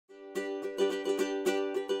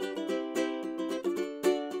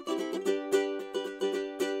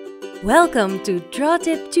Welcome to Draw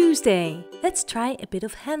Tip Tuesday! Let's try a bit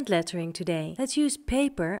of hand lettering today. Let's use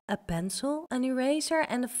paper, a pencil, an eraser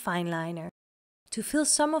and a fine liner. To fill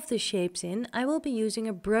some of the shapes in, I will be using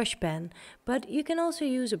a brush pen, but you can also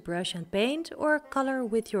use a brush and paint or color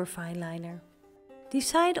with your fine liner.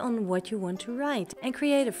 Decide on what you want to write and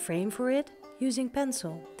create a frame for it using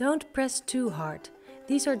pencil. Don't press too hard.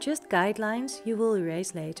 These are just guidelines you will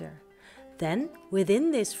erase later. Then, within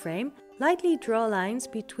this frame, lightly draw lines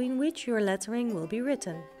between which your lettering will be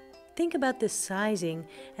written. Think about the sizing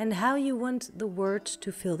and how you want the words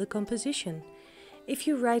to fill the composition. If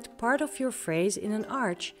you write part of your phrase in an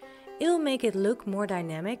arch, it'll make it look more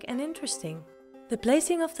dynamic and interesting. The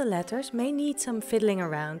placing of the letters may need some fiddling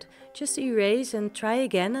around. Just erase and try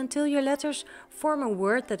again until your letters form a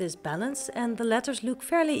word that is balanced and the letters look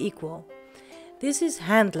fairly equal. This is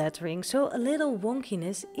hand lettering, so a little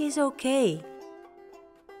wonkiness is okay.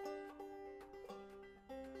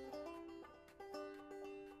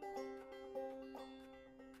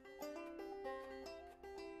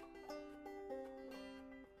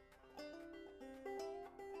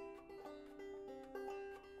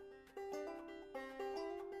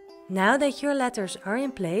 Now that your letters are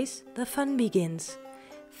in place, the fun begins.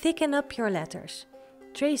 Thicken up your letters.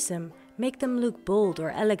 Trace them, make them look bold or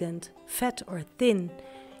elegant, fat or thin.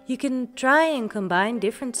 You can try and combine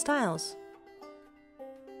different styles.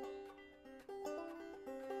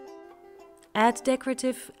 Add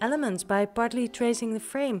decorative elements by partly tracing the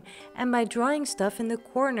frame and by drawing stuff in the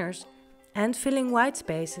corners and filling white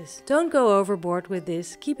spaces. Don't go overboard with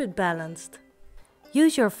this, keep it balanced.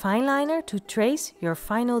 Use your fine liner to trace your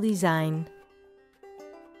final design.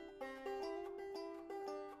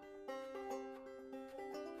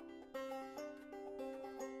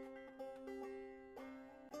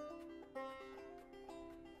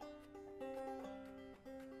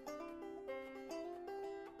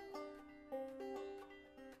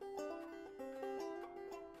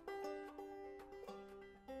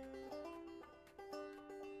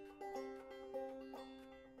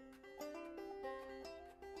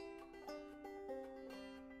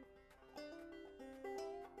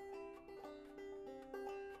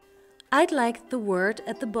 I'd like the word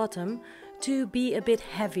at the bottom to be a bit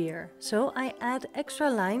heavier, so I add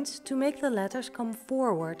extra lines to make the letters come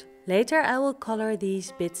forward. Later I will color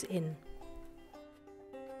these bits in.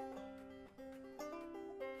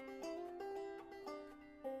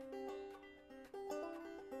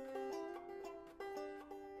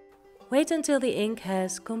 Wait until the ink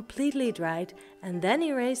has completely dried and then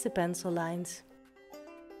erase the pencil lines.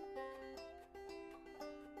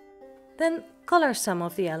 Then color some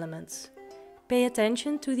of the elements. Pay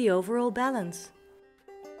attention to the overall balance.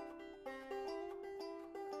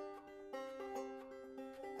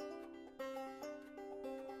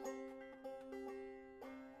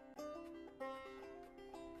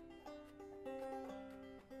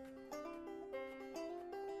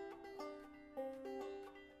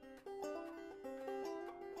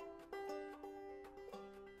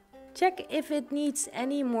 Check if it needs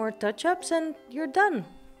any more touch-ups and you're done.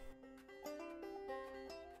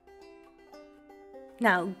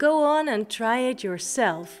 Now go on and try it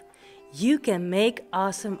yourself. You can make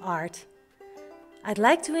awesome art. I'd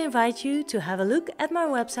like to invite you to have a look at my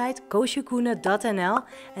website koosjekoene.nl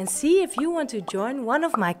and see if you want to join one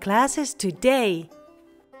of my classes today.